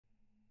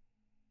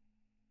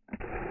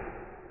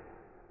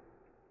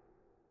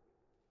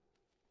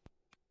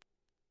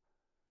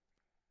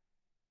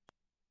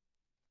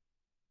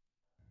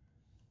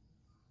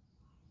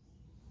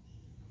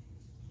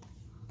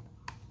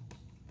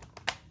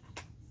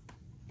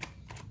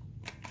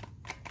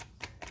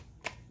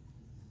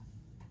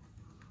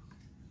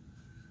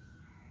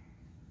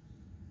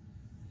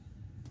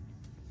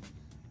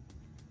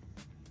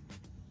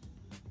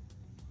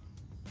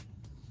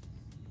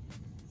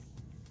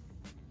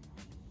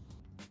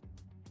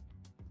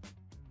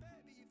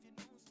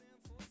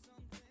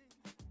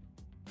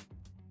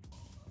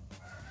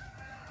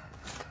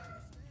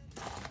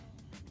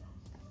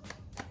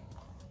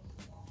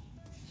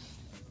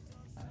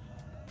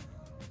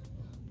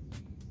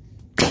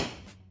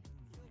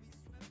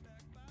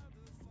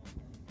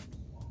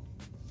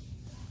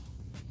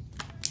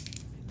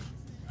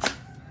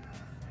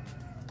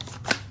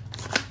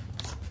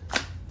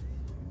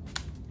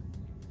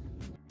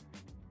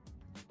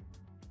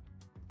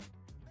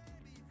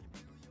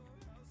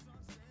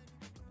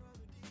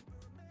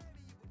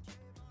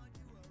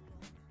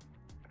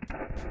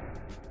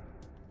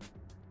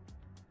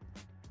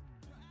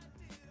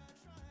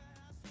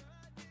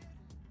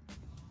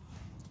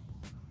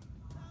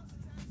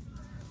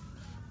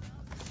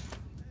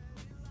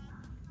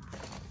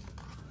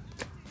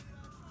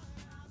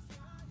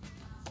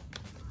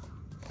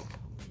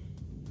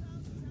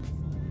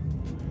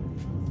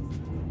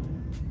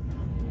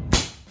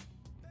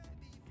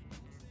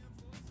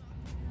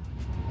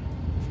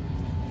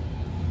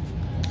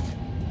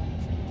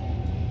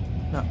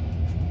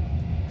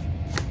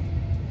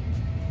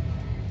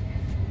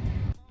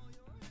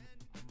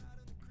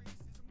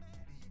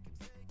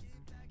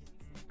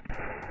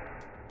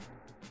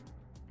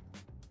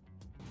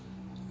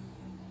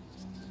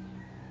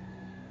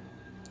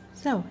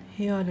So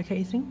here are the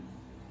casing.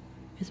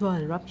 It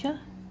was rupture,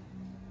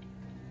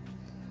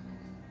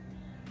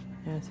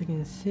 as you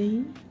can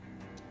see,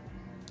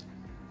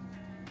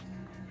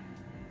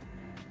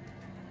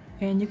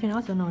 and you can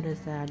also notice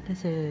that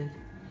this is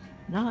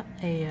not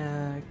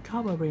a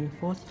copper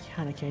reinforced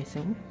kind of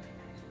casing.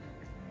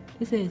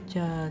 This is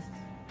just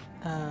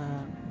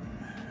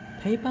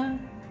paper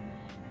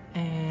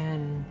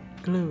and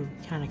glue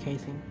kind of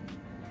casing.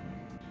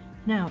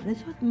 Now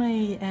this was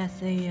made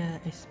as a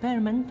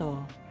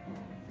experimental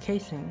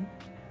casing,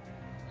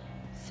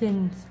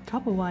 since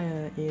copper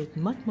wire is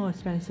much more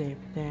expensive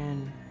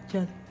than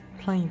just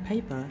plain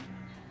paper.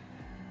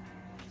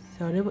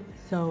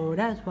 So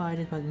that's why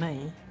this was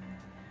made,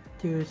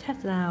 to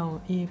test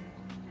out if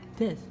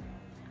this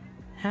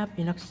have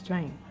enough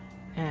strength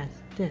as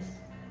this.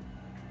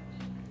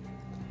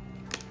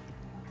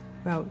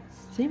 Well,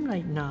 seems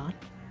like not.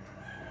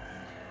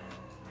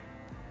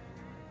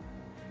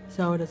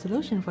 So the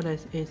solution for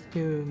this is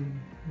to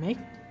make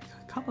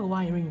copper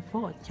wire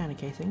reinforced kind of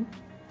casing.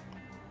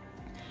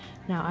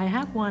 Now I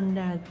have one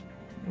that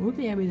would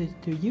be able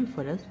to use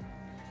for this,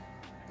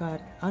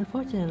 but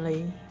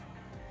unfortunately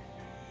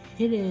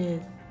it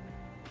is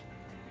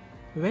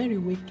very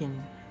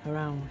weakened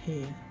around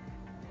here.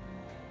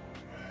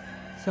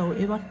 So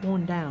it was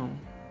worn down,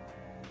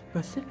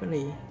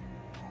 specifically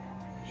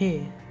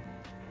here.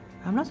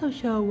 I'm not so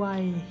sure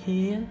why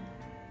here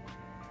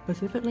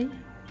specifically,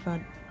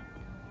 but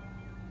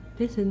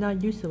this is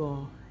not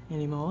usable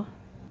anymore.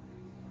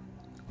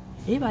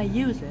 If I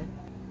use it,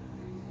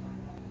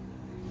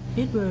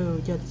 it will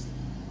just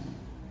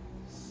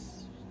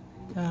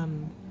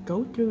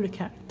go through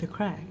the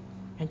crack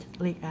and just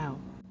leak out.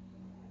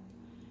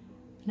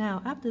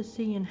 Now, after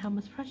seeing how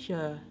much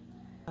pressure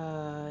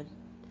the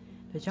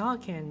jar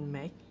can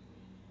make,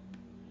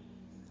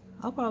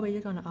 I'll probably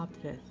just gonna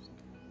opt this.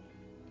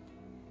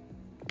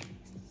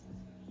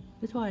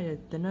 This one is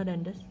thinner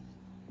than this.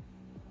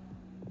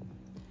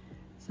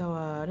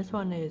 So this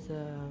one is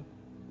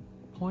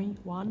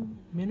 0.1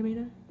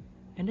 millimeter,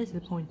 and this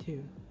is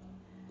 0.2.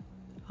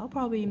 I'll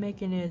probably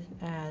making it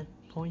at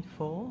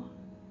 0.4.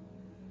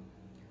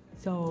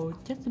 So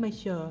just to make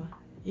sure,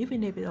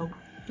 even if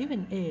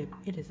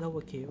it is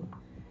overkill,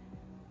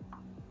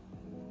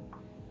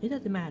 it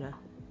doesn't matter,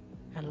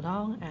 as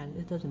long as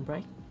it doesn't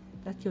break.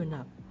 That's good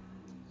enough.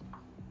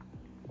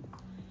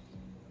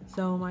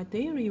 So my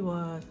theory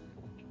was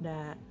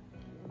that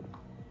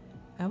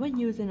I was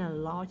using a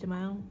large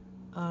amount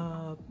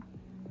of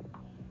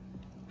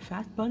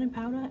fast burning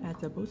powder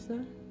as a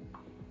booster,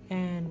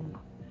 and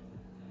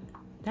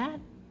that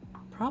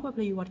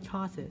probably what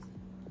causes,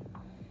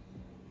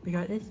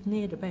 because it's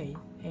near the base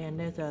and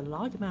there's a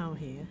large amount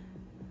here.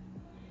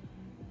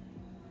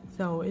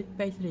 So it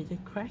basically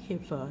just crack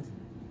it first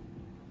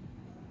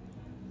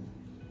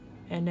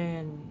and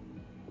then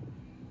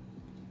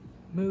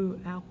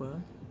move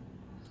outward.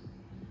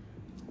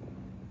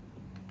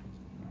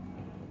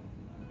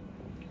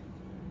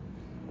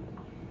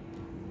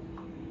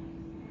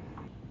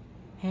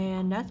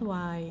 And that's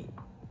why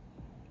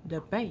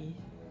the base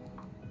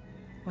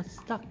was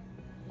stuck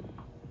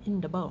in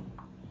the bowl.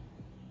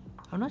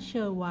 I'm not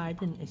sure why I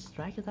didn't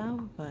extract it out,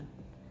 but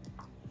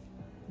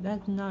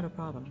that's not a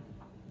problem.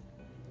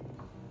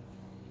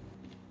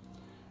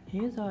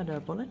 Here's all the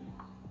bullets.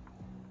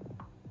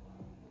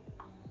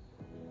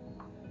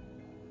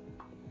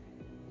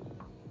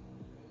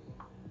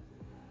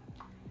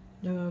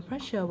 The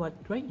pressure was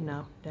great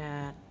enough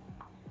that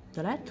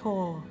the lead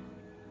core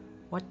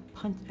was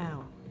punched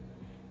out,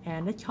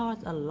 and it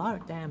caused a lot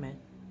of damage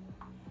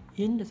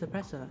in the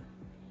suppressor,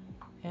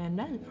 and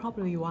that is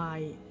probably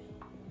why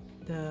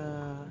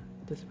the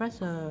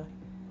suppressor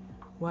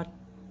was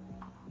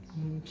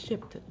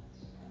shifted.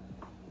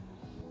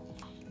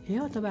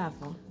 Here's the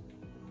baffle.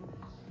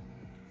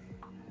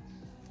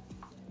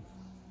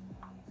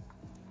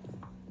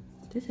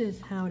 This is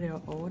how they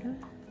are ordered,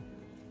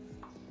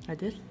 like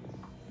this.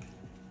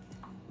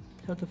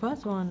 So the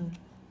first one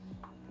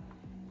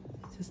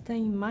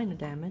sustained minor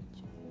damage.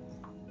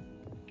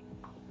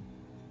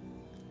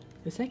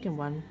 The second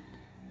one,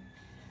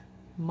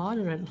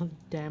 moderate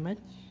damage.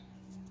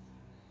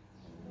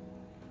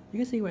 You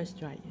can see where it's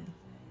striking,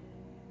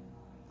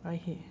 right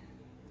here.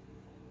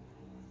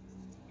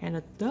 And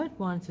the third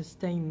one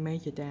sustained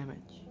major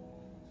damage.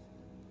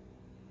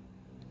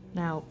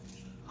 Now,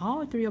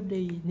 all three of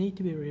these need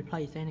to be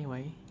replaced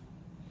anyway,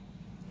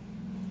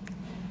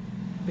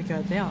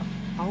 because they are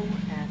old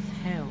as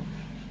hell.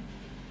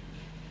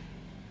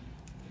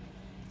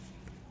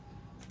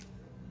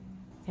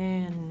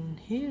 And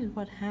here's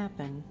what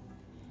happened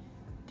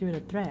to the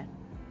thread.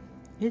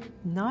 It's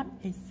not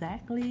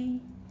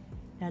exactly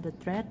that the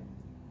thread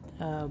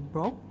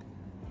broke,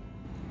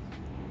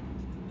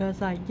 but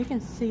it's like you can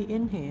see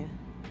in here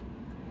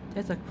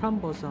there's a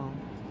crumble zone.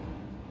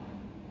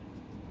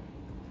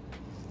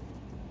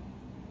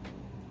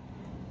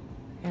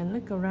 And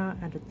look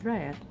around at the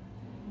thread,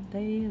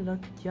 they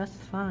look just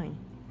fine,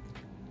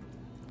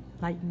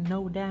 like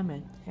no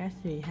damage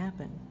actually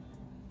happened.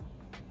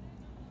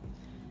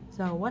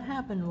 So what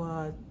happened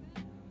was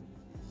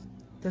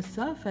the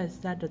surface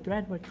that the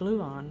thread was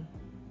glued on,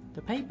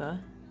 the paper,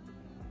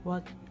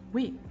 was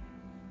weak.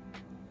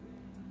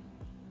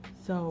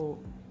 So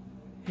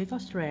it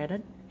got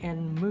shredded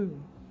and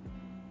moved.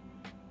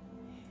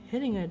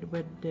 Hitting it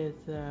with this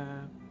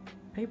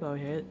paper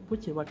here,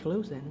 which is what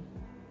glues in,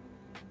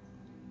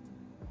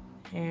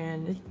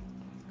 and it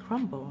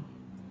crumbled.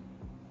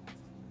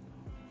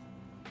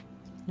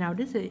 Now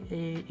this is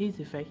an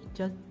easy fix.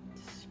 Just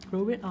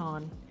screw it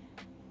on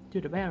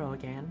to the barrel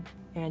again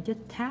and just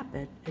tap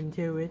it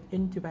until it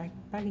back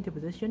into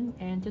position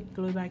and just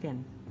glue back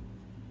in.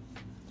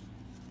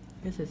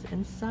 This is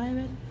inside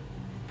it.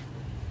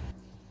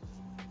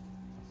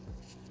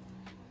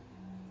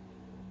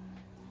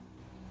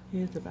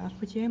 Here's the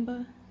baffle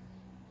chamber.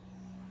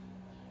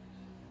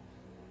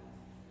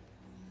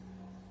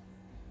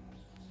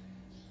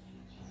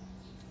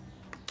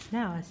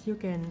 Now, as you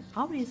can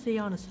already see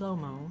on the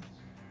slow-mo,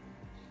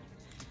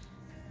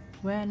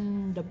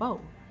 when the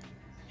bolt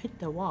hit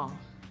the wall,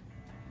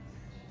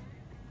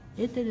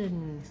 it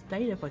didn't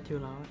stay there for too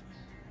long.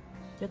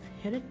 Just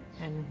hit it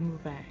and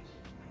move back.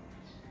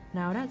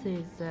 Now that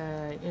is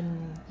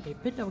in a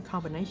bit of a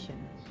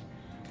combination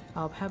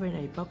of having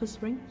a bubble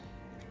spring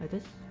like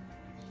this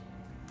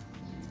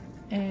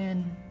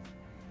and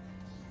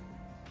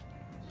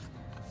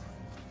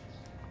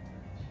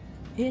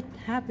it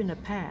having a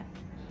pad.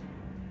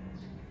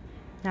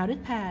 Now this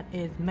pad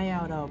is made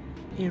out of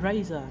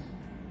eraser.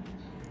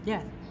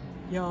 Yes,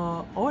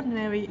 your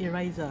ordinary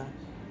eraser.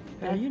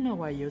 Well, you know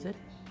why I use it.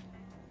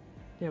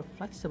 They're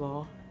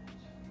flexible.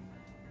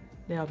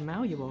 They are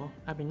malleable.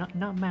 I mean,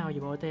 not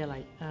malleable. They're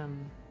like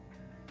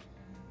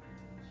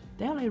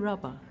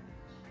rubber,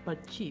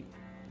 but cheap.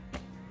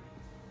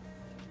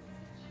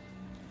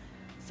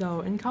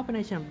 So in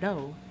combination of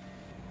those,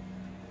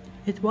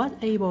 it was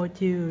able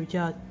to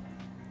just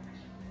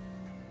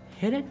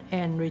hit it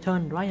and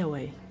return right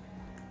away.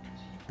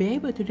 Be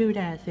able to do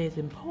that is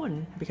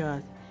important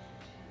because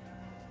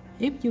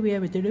if you be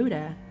able to do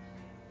that,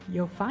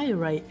 your fire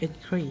rate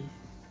increase.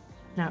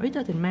 Now it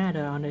doesn't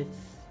matter on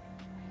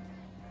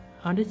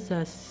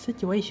this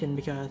situation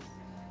because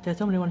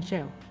there's only one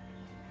shell,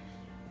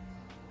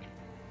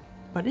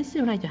 but it's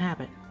still nice to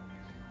have it,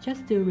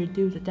 just to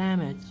reduce the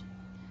damage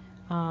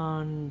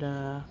on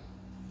the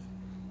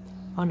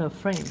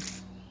frame.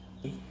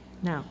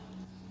 Now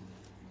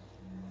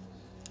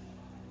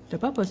the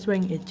bubble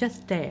string is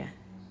just there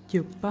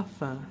to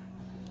buffer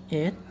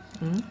it.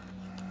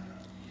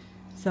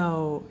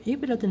 So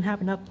if it doesn't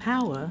have enough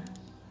power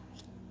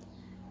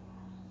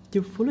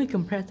to fully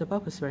compress the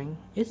bubble string,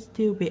 it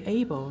still be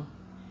able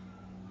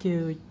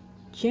to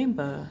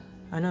chamber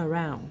another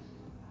round.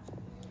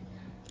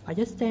 By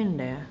just standing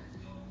there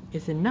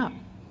is enough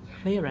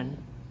clearance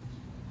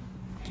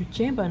to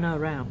chamber another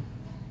round.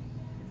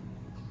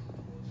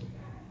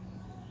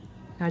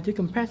 Now to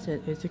compress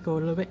it is to go a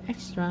little bit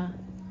extra,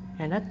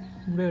 and that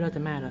really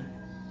doesn't matter.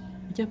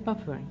 It's just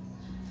buffering.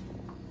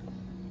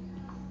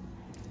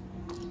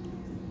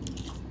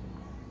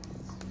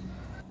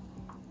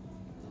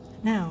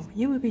 Now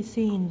you will be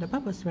seeing the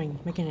bubble string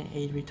making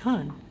a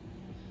return.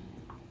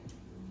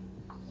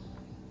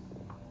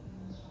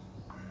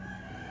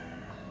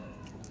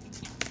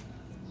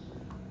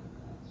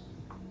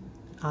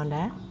 On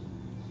that.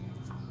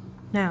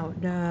 Now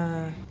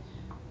the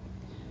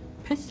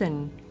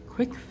piston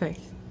quick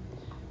fix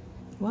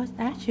was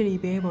actually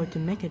be able to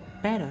make it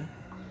better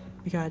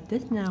because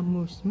this now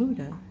moves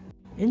smoother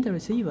in the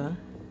receiver,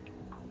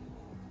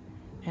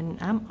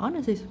 and I'm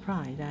honestly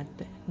surprised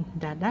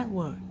that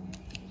worked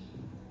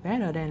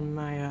better than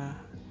my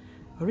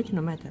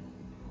original method.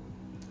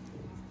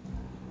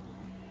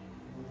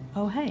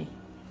 Oh hey,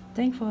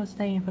 thanks for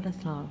staying for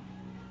this long.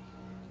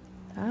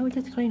 I was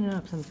just cleaning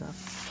up some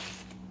stuff.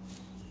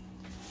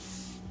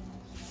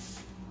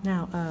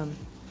 Now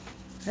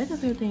there's a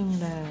few things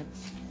that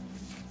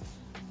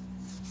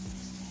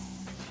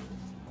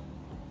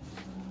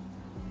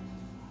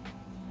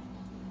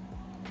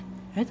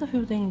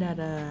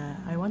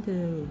I want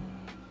to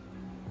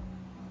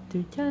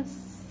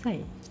just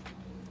say.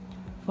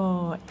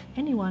 For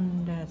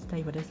anyone that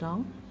stayed for this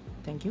long,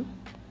 thank you.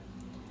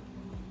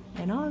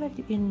 And I'll let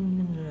you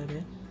in a little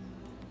bit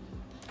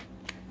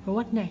for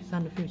what next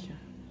on the future.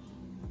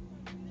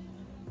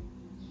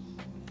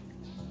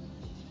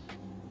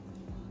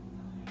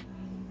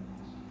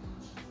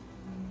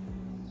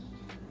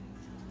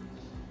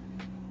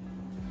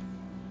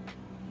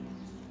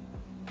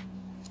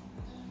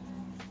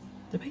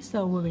 The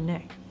pistol will be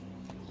next,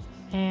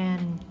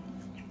 and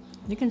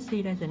you can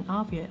see there's an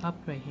obvious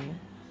upgrade here.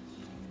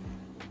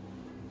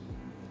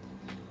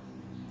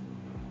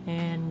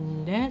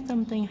 And there's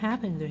something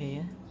happened to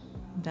here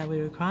that will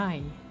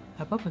require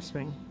a bubble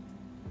string.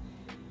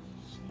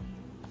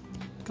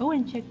 Go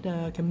and check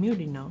the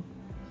community note.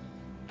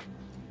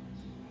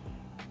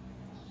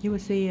 You will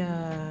see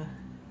a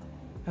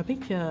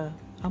picture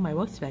of my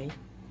workspace,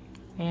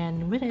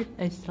 and with it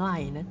a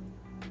slide in it,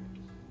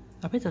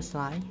 a pizza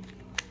slide.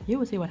 You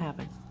will see what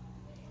happens.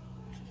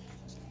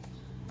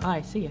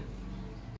 Alright, see ya.